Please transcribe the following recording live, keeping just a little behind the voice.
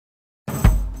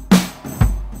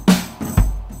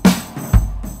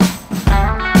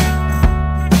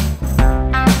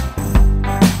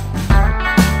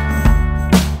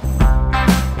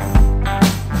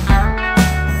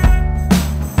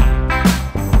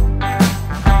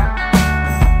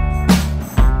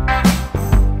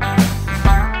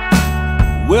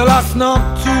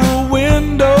snuck to a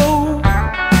window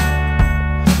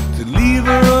to leave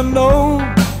her a note.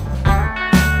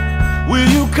 Will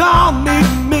you come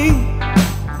meet me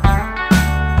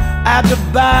at the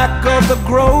back of the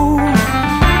grove?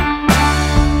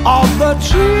 All the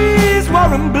trees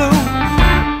were in bloom,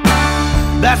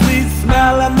 that sweet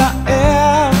smell in the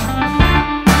air.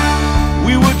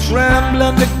 We were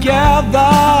trembling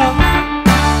together.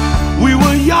 We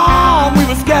were young, we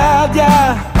were scared,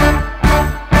 yeah.